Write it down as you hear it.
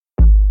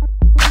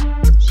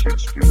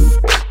Six Figure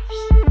Bites.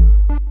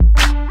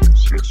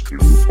 Six Figure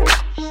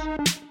Bites.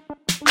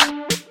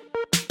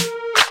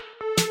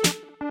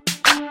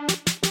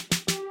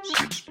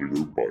 Six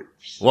Figure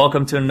Bites.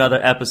 Welcome to another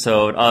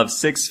episode of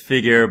Six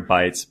Figure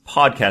Bites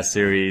podcast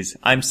series.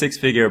 I'm Six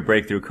Figure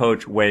Breakthrough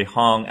Coach Wei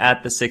Hong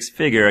at the Six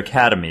Figure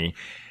Academy.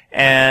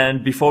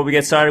 And before we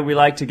get started, we'd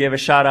like to give a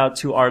shout out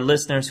to our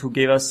listeners who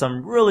gave us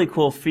some really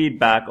cool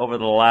feedback over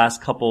the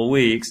last couple of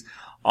weeks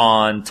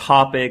on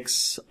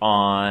topics,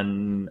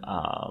 on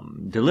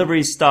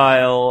delivery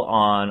style,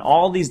 on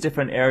all these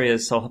different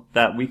areas so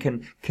that we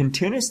can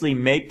continuously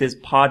make this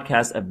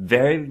podcast a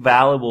very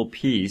valuable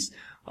piece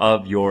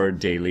of your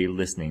daily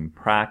listening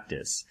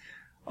practice.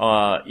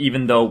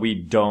 Even though we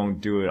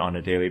don't do it on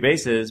a daily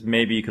basis,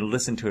 maybe you can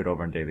listen to it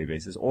over on a daily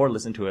basis or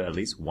listen to it at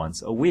least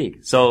once a week.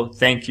 So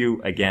thank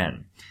you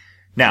again.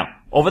 Now,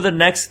 over the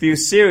next few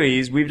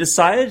series, we've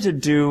decided to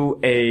do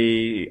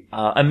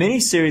a mini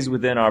series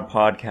within our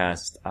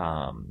podcast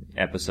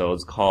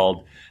episodes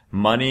called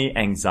Money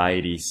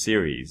Anxiety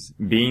Series,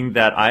 being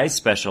that I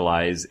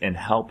specialize in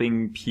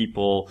helping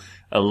people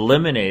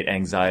eliminate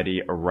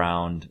anxiety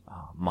around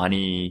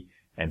money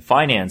and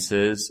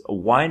finances.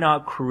 Why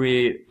not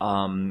create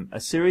a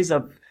series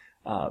of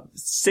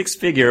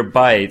six-figure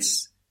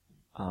bites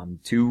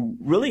to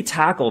really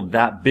tackle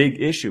that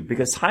big issue?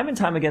 Because time and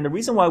time again, the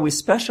reason why we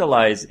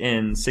specialize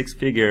in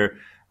six-figure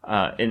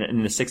at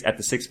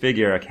the Six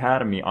Figure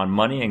Academy on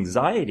money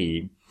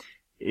anxiety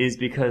is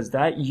because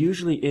that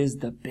usually is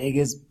the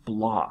biggest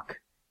block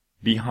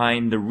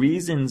behind the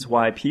reasons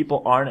why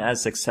people aren't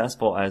as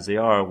successful as they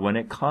are when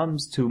it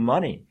comes to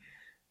money.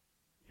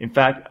 In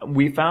fact,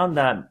 we found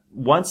that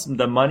once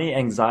the money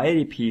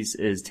anxiety piece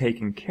is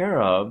taken care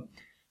of,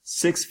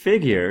 six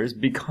figures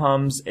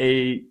becomes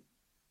a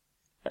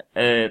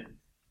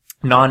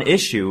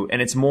non-issue,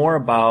 and it's more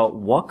about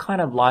what kind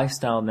of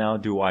lifestyle now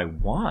do I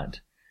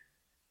want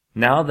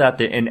now that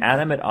the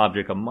inanimate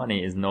object of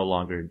money is no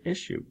longer an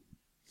issue.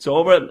 So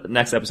over the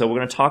next episode, we're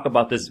going to talk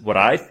about this, what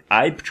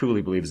I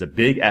truly believe is a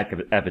big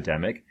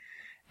epidemic.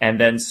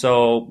 And then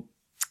so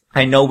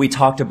I know we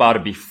talked about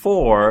it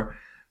before,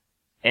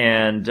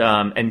 and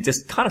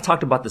just kind of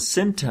talked about the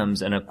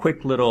symptoms and a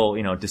quick little,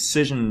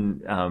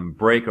 decision,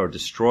 break or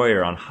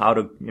destroyer on how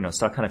to,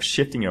 start kind of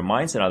shifting your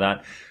mindset on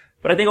that.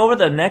 But I think over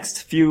the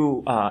next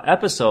few,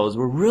 episodes,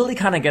 we're really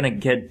kind of going to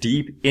get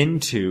deep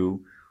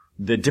into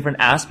the different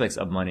aspects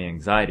of money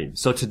anxiety.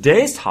 So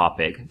today's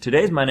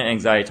money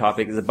anxiety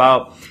topic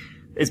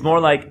it's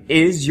more like,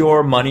 is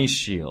your money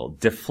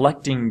shield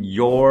deflecting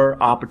your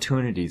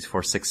opportunities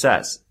for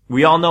success?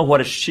 We all know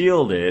what a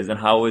shield is and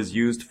how it was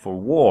used for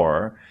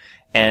war.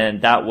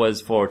 And that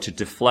was to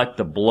deflect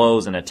the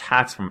blows and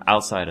attacks from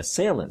outside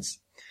assailants.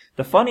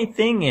 The funny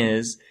thing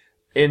is,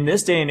 in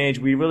this day and age,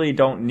 we really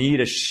don't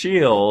need a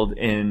shield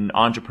in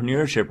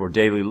entrepreneurship or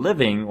daily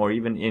living or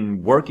even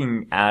in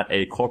working at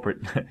a corporate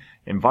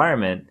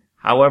environment.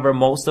 However,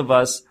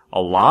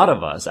 a lot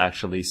of us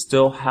actually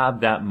still have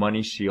that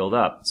money shield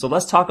up. So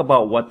let's talk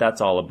about what that's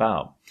all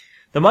about.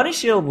 The money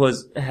shield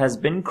has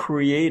been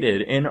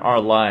created in our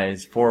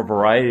lives for a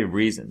variety of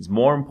reasons.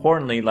 More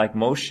importantly, like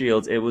most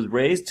shields, it was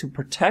raised to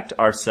protect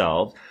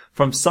ourselves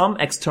from some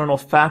external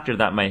factor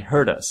that may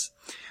hurt us.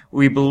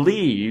 We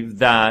believe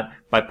that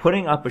by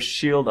putting up a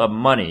shield of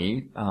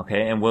money,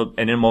 okay, and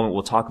in a moment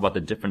we'll talk about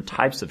the different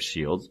types of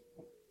shields,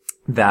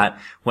 that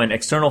when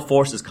external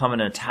forces come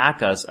and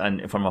attack us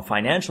and from a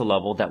financial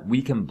level, that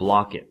we can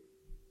block it.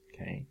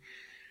 Okay.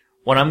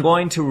 What I'm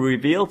going to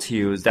reveal to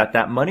you is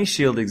that money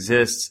shield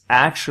exists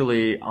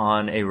actually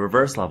on a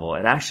reverse level.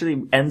 It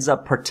actually ends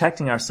up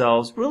protecting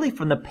ourselves really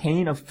from the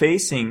pain of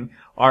facing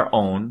our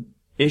own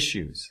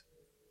issues.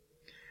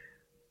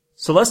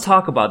 So let's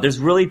talk there's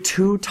really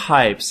two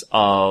types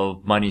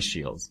of money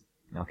shields.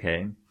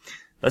 Okay.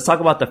 Let's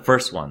talk about the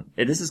first one.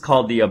 This is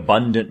called the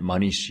abundant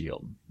money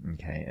shield.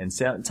 Okay. And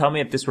tell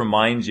me if this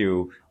reminds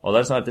you, or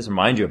let us know if this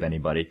reminds you of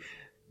anybody.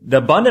 The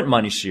abundant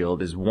money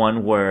shield is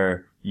one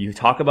where you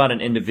talk about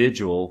an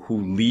individual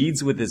who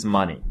leads with his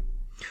money,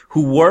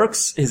 who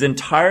works his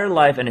entire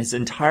life and his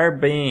entire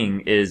being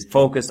is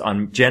focused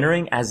on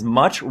generating as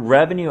much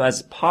revenue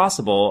as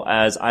possible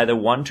as either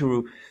one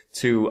to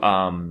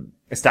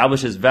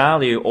establish his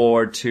value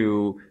or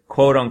to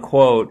quote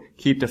unquote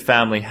keep the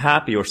family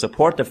happy or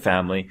support the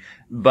family.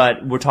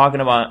 But we're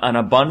talking about an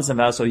abundance of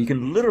value, so he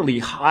can literally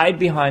hide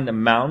behind the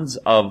mountains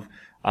of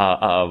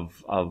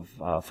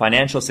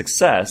financial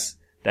success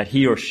that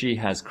he or she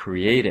has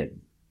created.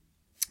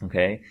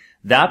 Okay.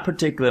 That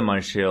particular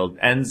money shield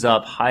ends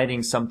up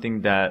hiding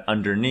something that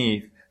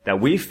underneath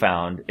that we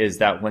found is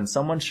that when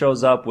someone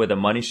shows up with a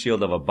money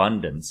shield of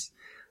abundance,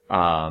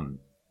 and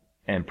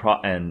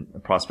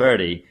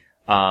prosperity,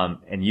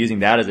 and using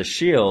that as a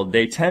shield,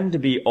 they tend to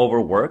be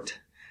overworked.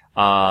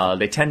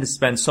 They tend to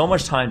spend so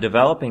much time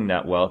developing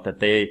that wealth that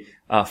they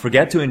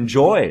forget to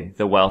enjoy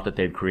the wealth that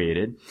they've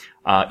created.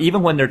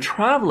 Even when they're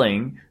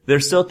traveling, they're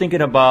still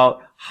thinking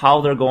about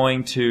how they're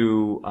going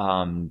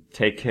to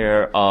take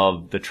care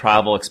of the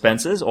travel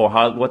expenses, or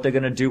what they're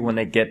going to do when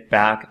they get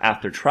back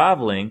after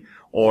traveling,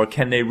 Or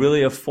can they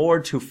really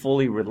afford to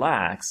fully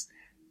relax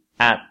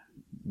at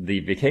the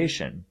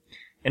vacation?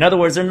 In other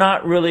words, they're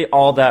not really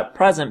all that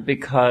present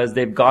because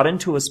they've got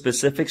into a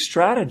specific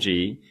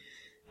strategy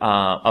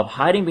of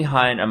hiding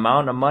behind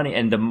amount of money,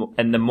 and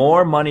the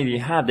more money you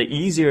have, the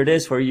easier it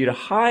is for you to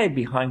hide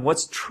behind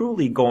what's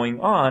truly going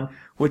on,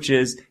 which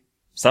is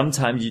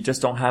sometimes you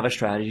just don't have a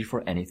strategy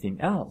for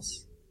anything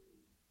else.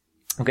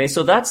 Okay,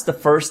 so that's the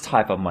first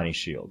type of money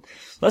shield.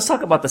 Let's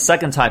talk about the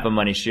second type of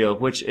money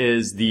shield, which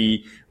is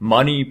the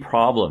money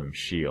problem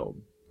shield.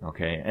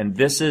 Okay, and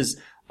this is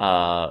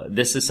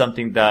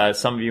something that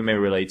some of you may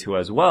relate to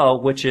as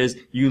well, which is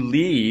you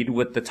lead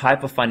with the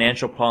type of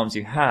financial problems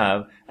you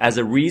have as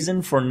a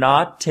reason for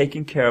not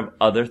taking care of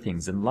other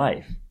things in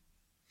life.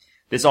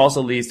 This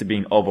also leads to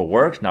being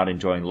overworked, not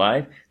enjoying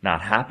life,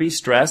 not happy,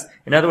 stressed.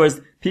 In other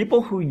words,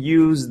 people who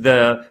use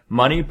the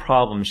money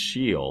problem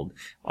shield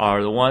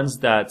are the ones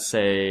that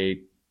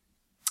say,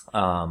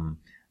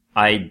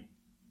 I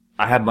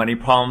have money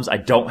problems, I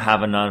don't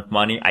have enough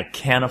money, I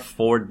can't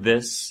afford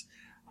this.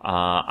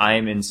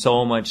 I'm in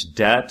so much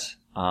debt.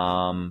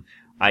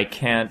 I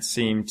can't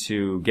seem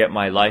to get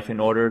my life in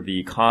order. The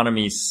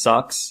economy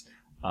sucks.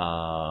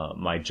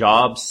 My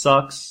job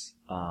sucks.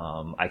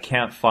 I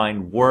can't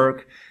find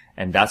work,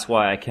 and that's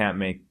why I can't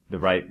make the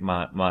right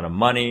amount of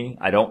money.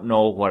 I don't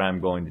know what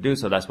I'm going to do,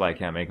 so that's why I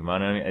can't make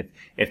money.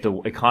 If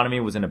the economy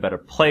was in a better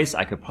place,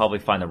 I could probably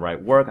find the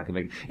right work.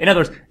 In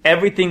other words,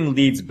 everything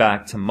leads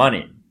back to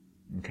money.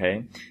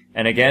 Okay?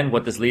 And again,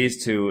 what this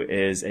leads to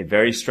is a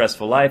very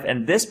stressful life.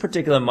 And this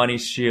particular money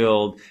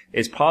shield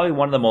is probably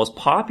one of the most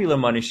popular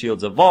money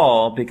shields of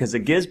all because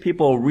it gives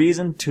people a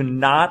reason to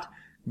not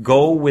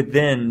go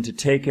within to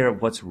take care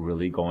of what's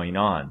really going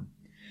on.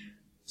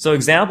 So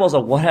examples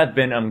of what have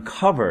been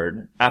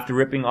uncovered after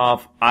ripping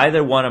off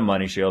either one of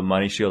money shield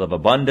of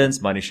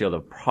abundance, money shield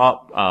of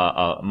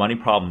money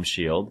problem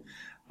shield,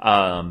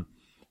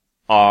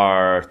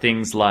 are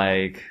things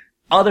like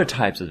other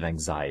types of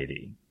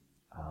anxiety,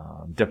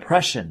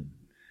 depression,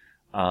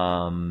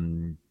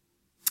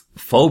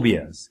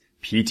 phobias,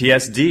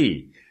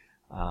 PTSD,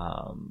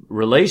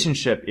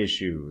 relationship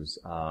issues,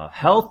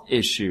 health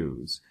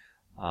issues,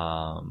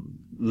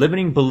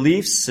 limiting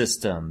belief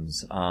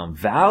systems,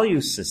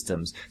 value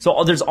systems.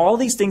 So there's all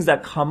these things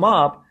that come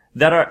up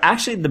that are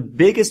actually the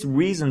biggest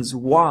reasons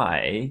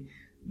why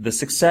the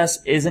success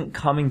isn't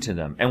coming to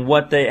them. And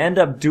what they end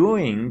up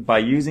doing by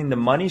using the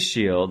money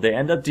shield, they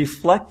end up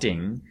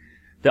deflecting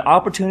the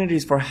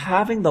opportunities for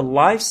having the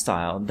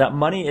lifestyle that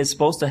money is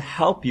supposed to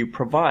help you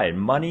provide.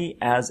 Money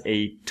as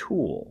a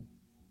tool.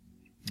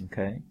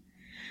 Okay?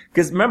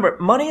 Because remember,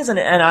 money is an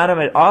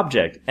inanimate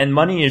object, and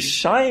money is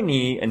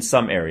shiny in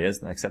some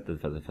areas, except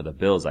for the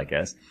bills, I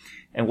guess.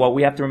 And what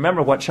we have to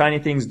remember, what shiny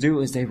things do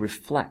is they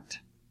reflect.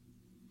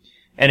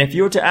 And if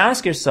you were to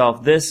ask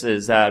yourself, this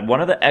is that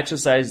one of the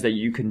exercises that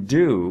you can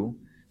do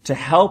to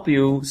help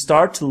you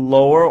start to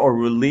lower or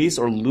release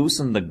or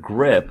loosen the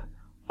grip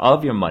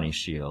of your money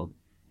shield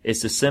is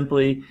to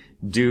simply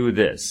do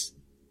this.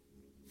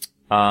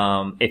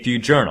 If you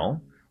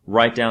journal,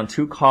 write down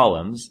 2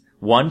 columns,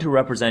 one to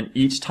represent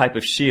each type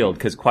of shield,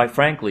 because quite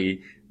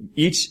frankly,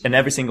 each and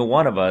every single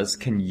one of us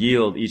can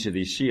yield each of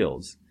these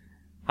shields.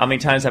 How many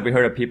times have we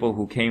heard of people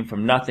who came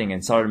from nothing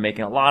and started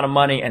making a lot of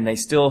money and they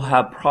still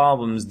have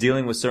problems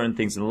dealing with certain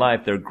things in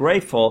life? They're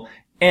grateful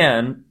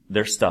and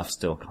their stuff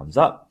still comes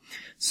up.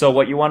 So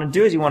what you want to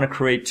do is you want to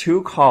create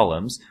 2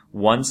 columns.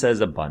 One says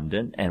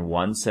abundant and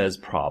one says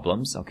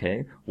problems,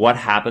 okay? What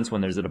happens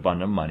when there's an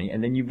abundant money?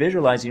 And then you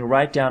visualize and you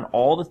write down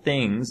all the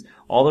things,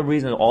 all the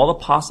reasons, all the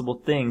possible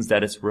things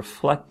that it's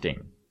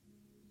reflecting.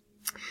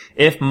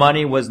 If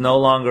money was no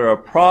longer a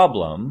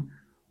problem,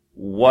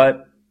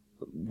 what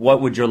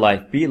would your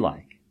life be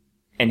like?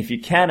 And if you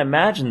can't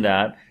imagine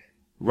that,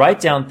 write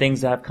down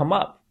things that have come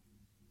up.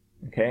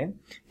 Okay?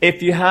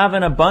 If you have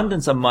an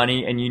abundance of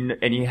money and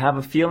you have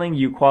a feeling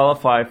you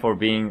qualify for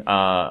being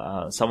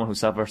someone who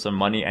suffers from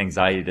money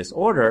anxiety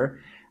disorder,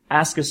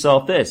 ask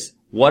yourself this: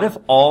 what if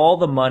all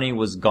the money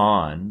was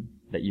gone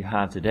that you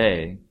have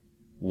today?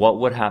 What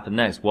would happen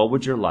next? What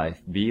would your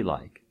life be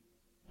like?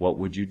 What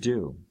would you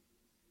do?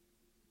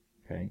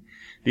 Okay?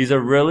 These are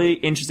really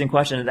interesting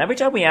questions. Every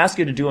time we ask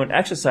you to do an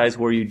exercise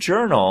where you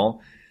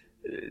journal,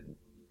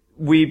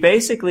 we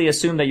basically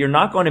assume that you're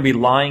not going to be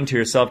lying to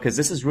yourself, because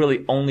this is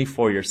really only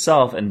for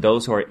yourself and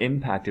those who are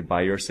impacted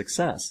by your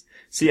success.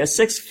 See, a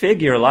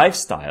 6-figure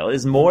lifestyle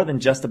is more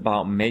than just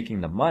about making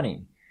the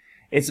money.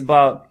 It's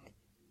about,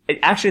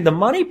 actually the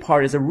money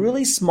part is a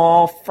really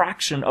small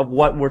fraction of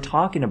what we're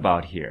talking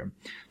about here.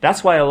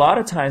 That's why a lot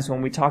of times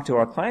when we talk to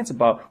our clients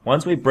about,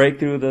 once we break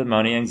through the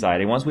money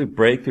anxiety, once we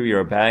break through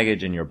your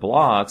baggage and your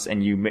blocks,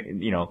 and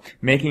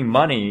making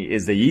money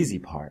is the easy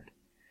part.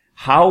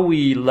 How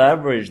we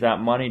leverage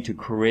that money to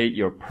create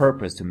your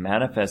purpose, to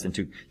manifest, and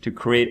to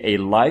create a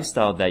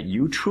lifestyle that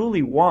you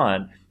truly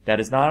want,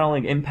 that is not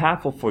only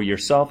impactful for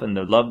yourself and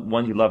the loved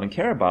ones you love and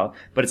care about,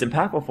 but it's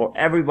impactful for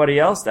everybody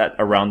else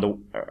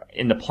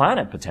in the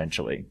planet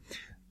potentially.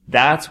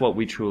 That's what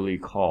we truly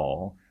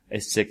call a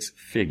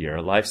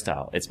six-figure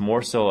lifestyle. It's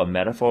more so a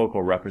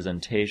metaphorical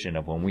representation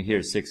of when we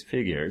hear six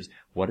figures,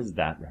 what does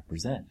that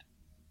represent?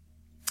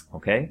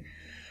 Okay?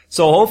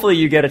 So hopefully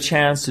you get a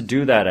chance to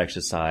do that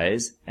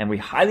exercise, and we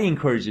highly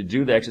encourage you to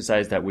do the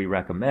exercise that we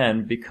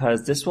recommend,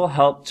 because this will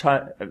help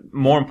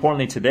more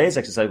importantly, today's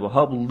exercise will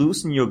help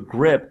loosen your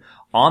grip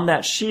on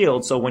that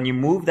shield. So when you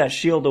move that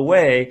shield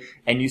away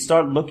and you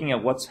start looking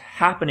at what's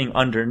happening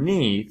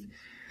underneath,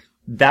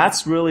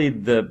 that's really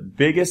the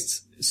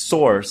biggest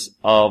source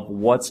of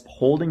what's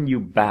holding you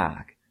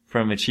back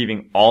from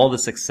achieving all the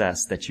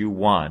success that you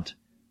want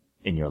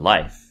in your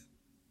life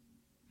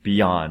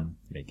beyond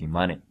making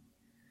money.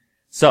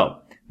 So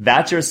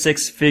that's your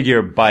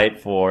six-figure bite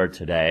for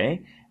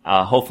today.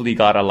 Hopefully you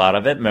got a lot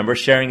of it. Remember,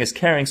 sharing is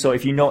caring. So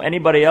if you know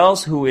anybody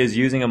else who is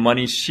using a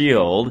money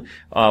shield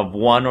of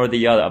one or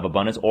the other, of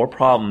abundance or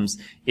problems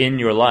in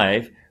your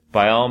life,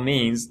 by all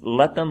means,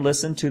 let them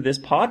listen to this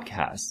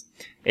podcast.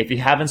 If you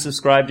haven't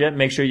subscribed yet,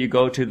 make sure you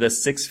go to the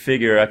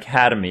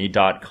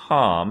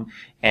sixfigureacademy.com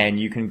and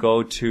you can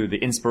go to the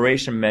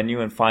inspiration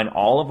menu and find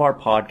all of our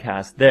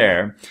podcasts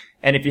there.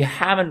 And if you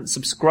haven't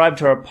subscribed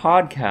to our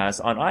podcast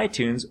on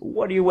iTunes,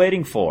 what are you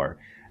waiting for?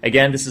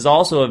 Again, this is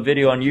also a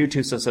video on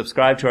YouTube, so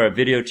subscribe to our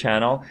video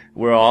channel.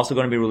 We're also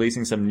going to be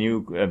releasing some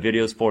new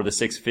videos for the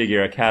Six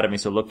Figure Academy,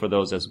 so look for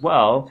those as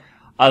well.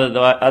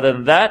 Other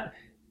than that,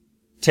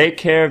 take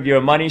care of your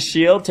money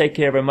shield, take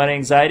care of your money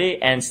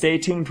anxiety, and stay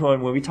tuned for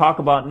when we talk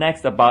about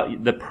next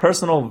about the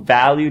personal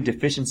value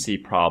deficiency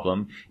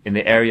problem in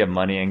the area of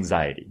money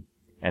anxiety.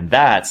 And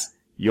that's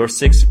your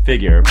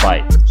six-figure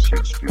bite.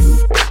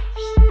 Six-figure bites.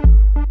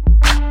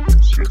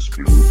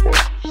 Six-figure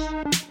bites.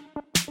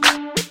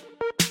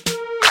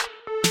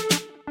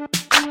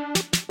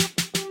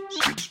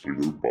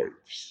 Six-figure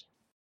bites.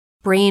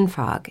 Brain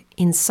fog,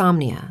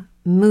 insomnia,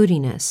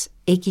 moodiness,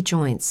 achy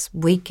joints,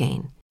 weight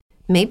gain.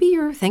 Maybe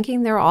you're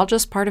thinking they're all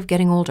just part of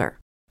getting older,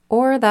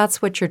 or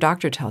that's what your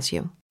doctor tells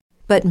you.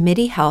 But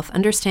MIDI Health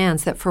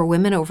understands that for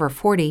women over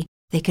 40,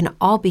 they can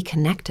all be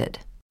connected.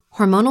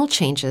 Hormonal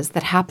changes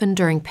that happen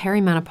during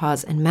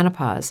perimenopause and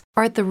menopause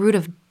are at the root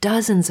of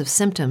dozens of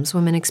symptoms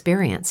women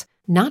experience,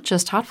 not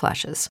just hot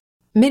flashes.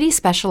 MIDI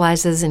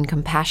specializes in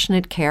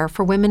compassionate care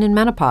for women in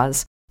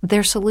menopause.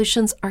 Their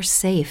solutions are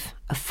safe,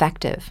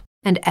 effective,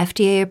 and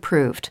FDA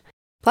approved.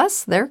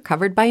 Plus, they're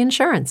covered by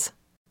insurance.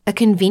 A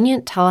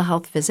convenient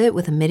telehealth visit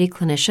with a MIDI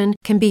clinician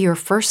can be your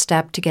first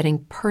step to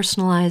getting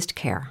personalized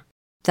care.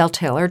 They'll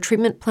tailor a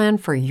treatment plan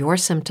for your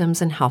symptoms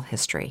and health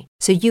history,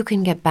 so you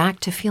can get back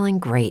to feeling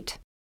great.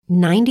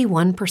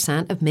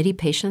 91% of MIDI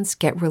patients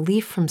get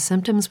relief from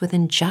symptoms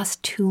within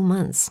just 2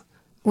 months.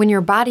 When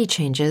your body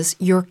changes,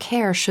 your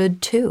care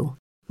should too.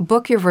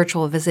 Book your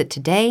virtual visit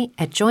today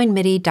at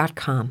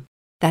joinmidi.com.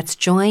 That's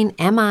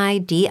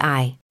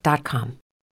joinmidi.com.